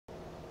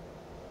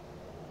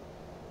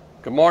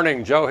Good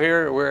morning, Joe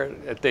here. We're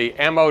at the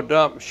ammo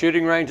dump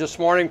shooting range this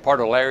morning, part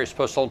of Larry's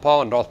Pistol and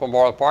Paul and North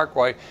Memorial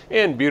Parkway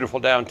in beautiful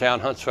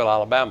downtown Huntsville,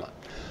 Alabama.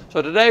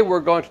 So today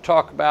we're going to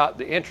talk about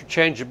the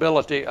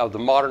interchangeability of the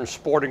modern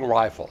sporting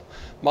rifle.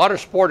 Modern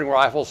sporting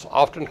rifles,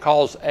 often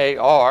called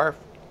AR,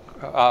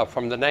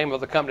 from the name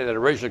of the company that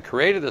originally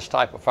created this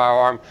type of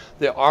firearm,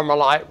 the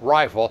Armalite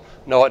rifle.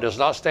 No, it does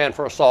not stand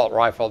for assault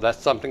rifle. That's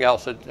something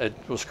else. It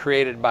was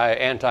created by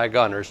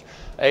anti-gunners.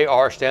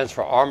 AR stands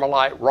for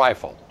Armalite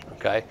rifle.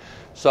 Okay,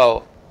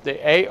 so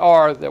the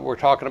AR that we're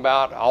talking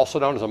about, also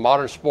known as a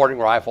modern sporting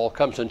rifle,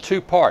 comes in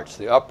two parts,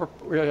 the upper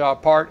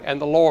part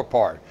and the lower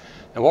part.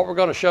 And what we're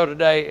going to show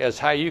today is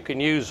how you can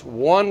use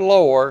one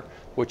lower,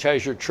 which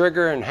has your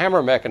trigger and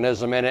hammer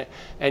mechanism in it,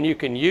 and you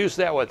can use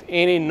that with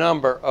any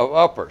number of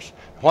uppers.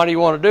 Why do you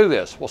want to do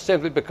this? Well,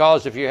 simply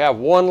because if you have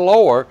one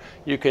lower,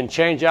 you can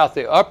change out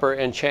the upper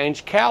and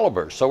change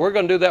calibers. So we're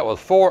going to do that with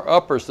 4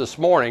 uppers this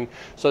morning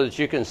so that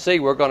you can see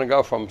we're going to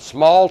go from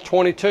small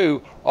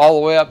 22 all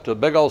the way up to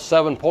big old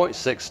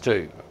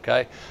 7.62.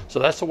 Okay, so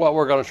that's what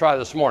we're going to try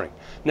this morning.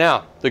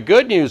 Now, the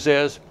good news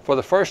is, for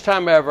the first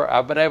time ever,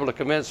 I've been able to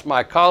convince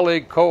my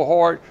colleague,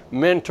 cohort,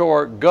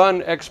 mentor,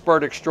 gun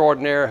expert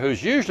extraordinaire,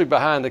 who's usually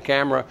behind the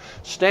camera,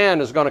 Stan,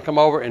 is going to come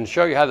over and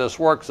show you how this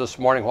works this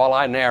morning while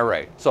I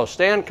narrate. So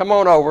Stan, come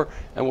on over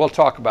and we'll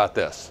talk about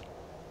this.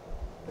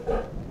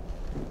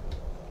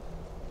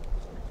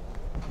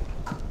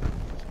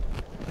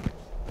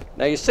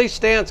 Now you see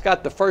Stan's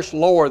got the first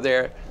lower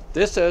there.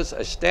 This is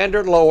a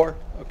standard lower,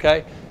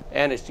 okay?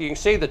 And you can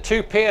see the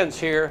 2 pins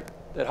here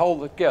that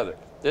hold it together.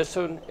 This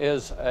one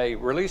is a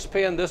release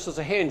pin. This is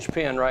a hinge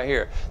pin right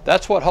here.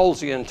 That's what holds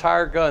the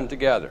entire gun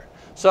together.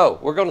 So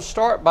we're going to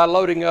start by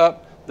loading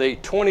up the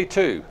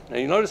 22. Now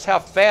you notice how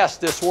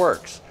fast this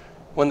works.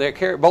 When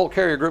the bolt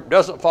carrier group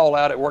doesn't fall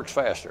out, it works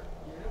faster.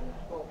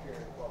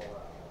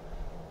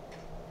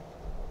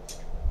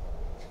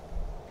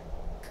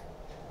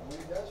 When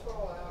it does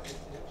fall out,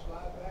 it'll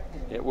slide back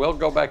in. It will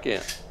go back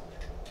in.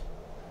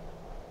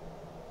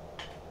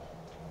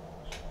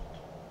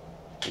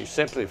 You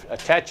simply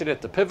attach it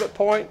at the pivot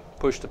point,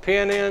 push the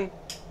pin in,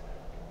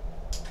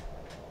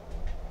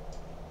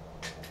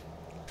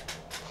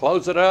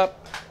 close it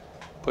up,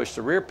 push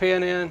the rear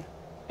pin in,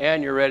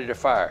 and you're ready to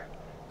fire.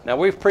 Now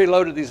we've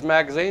preloaded these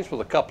magazines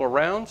with a couple of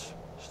rounds.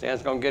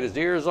 Stan's going to get his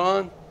ears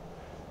on,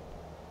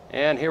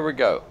 and here we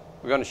go.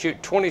 We're going to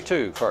shoot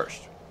 22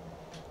 first.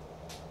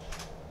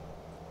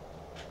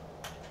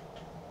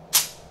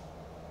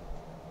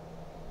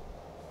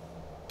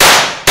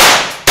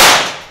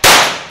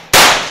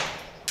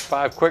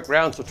 5 quick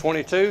rounds of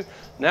 22.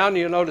 Now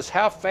you'll notice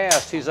how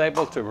fast he's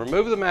able to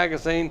remove the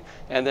magazine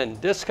and then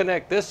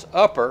disconnect this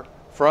upper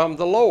from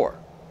the lower.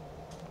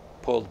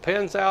 Pull the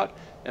pins out.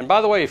 And by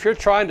the way, if you're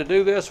trying to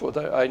do this with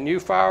a new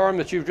firearm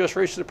that you've just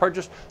recently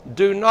purchased,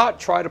 do not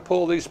try to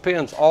pull these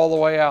pins all the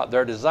way out.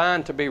 They're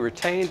designed to be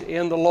retained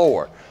in the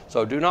lower.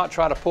 So do not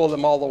try to pull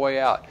them all the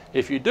way out.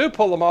 If you do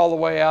pull them all the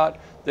way out,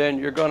 then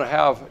you're going to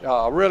have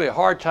a really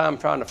hard time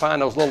trying to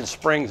find those little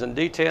springs and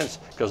detents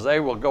because they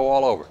will go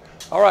all over.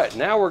 All right,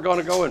 now we're going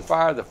to go and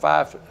fire the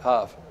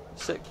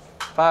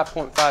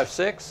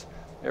 5.56.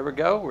 There we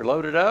go. We're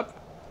loaded up.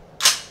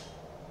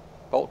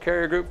 Bolt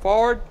carrier group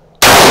forward.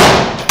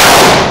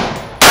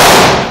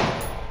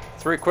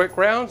 3 quick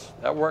rounds.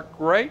 That worked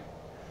great.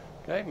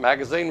 Okay,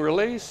 magazine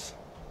release.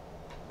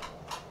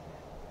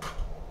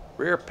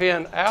 Rear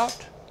pin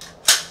out.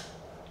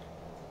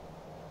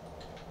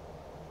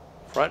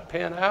 Front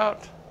pin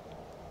out.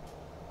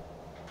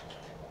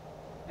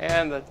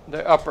 And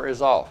the upper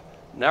is off.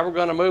 Now we're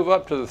going to move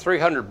up to the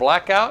 300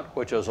 Blackout,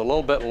 which is a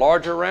little bit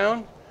larger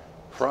round.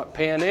 Front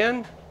pin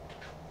in,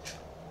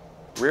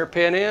 rear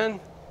pin in,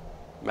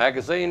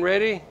 magazine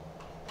ready,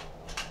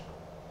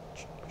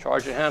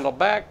 charging handle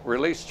back,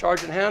 release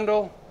charging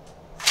handle,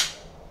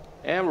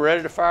 and we're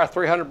ready to fire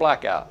 300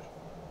 Blackout.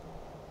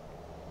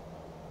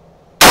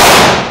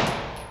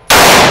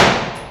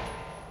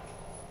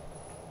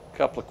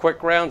 Couple of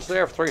quick rounds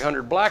there for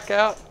 300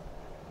 Blackout.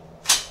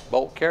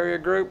 Bolt carrier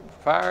group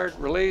fired,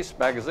 release,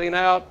 magazine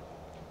out.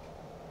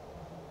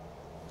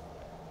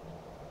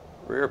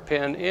 Rear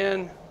pin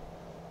in,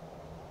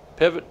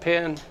 pivot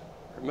pin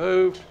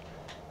removed,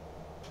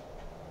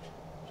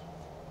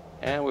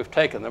 and we've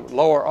taken the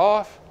lower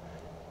off,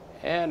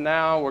 and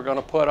now we're going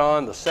to put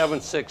on the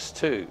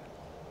 7.62.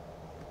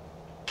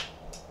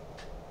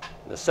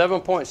 The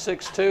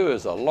 7.62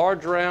 is a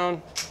large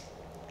round,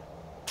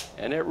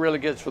 and it really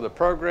gets for the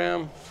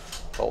program.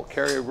 Bolt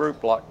carrier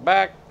group locked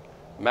back,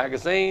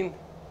 magazine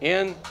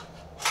in,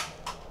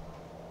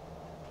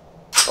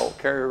 bolt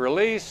carrier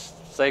release,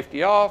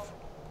 safety off.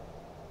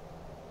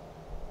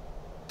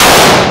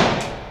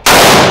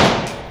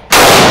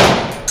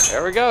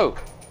 There we go.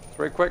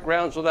 3 quick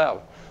rounds with that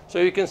one. So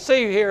you can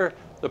see here,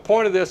 the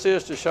point of this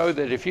is to show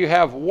that if you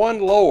have one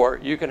lower,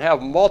 you can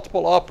have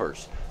multiple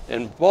uppers.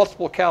 in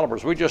multiple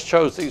calibers. We just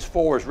chose these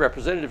 4 as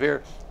representative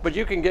here, but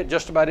you can get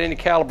just about any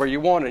caliber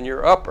you want in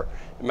your upper.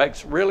 It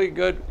makes really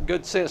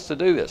good sense to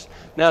do this.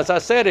 Now, as I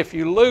said, if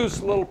you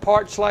lose little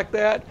parts like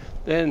that,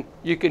 then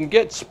you can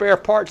get spare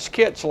parts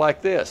kits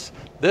like this.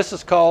 This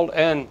is called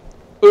an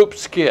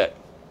oops kit,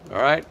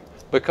 all right?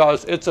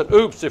 Because it's an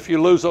oops if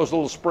you lose those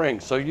little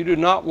springs, so you do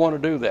not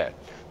want to do that.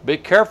 Be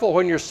careful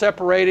when you're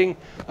separating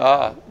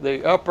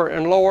the upper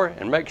and lower,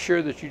 and make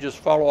sure that you just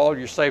follow all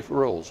your safe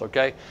rules,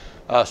 okay?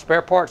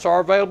 Spare parts are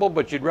available,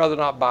 but you'd rather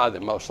not buy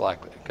them most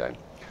likely, okay?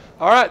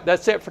 All right,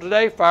 that's it for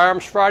today.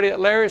 Firearms Friday at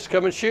Larry's.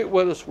 Come and shoot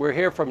with us. We're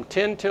here from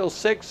 10 till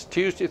 6,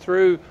 Tuesday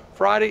through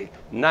Friday,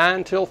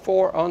 9 till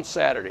 4 on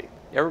Saturday.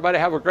 Everybody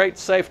have a great,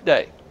 safe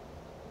day.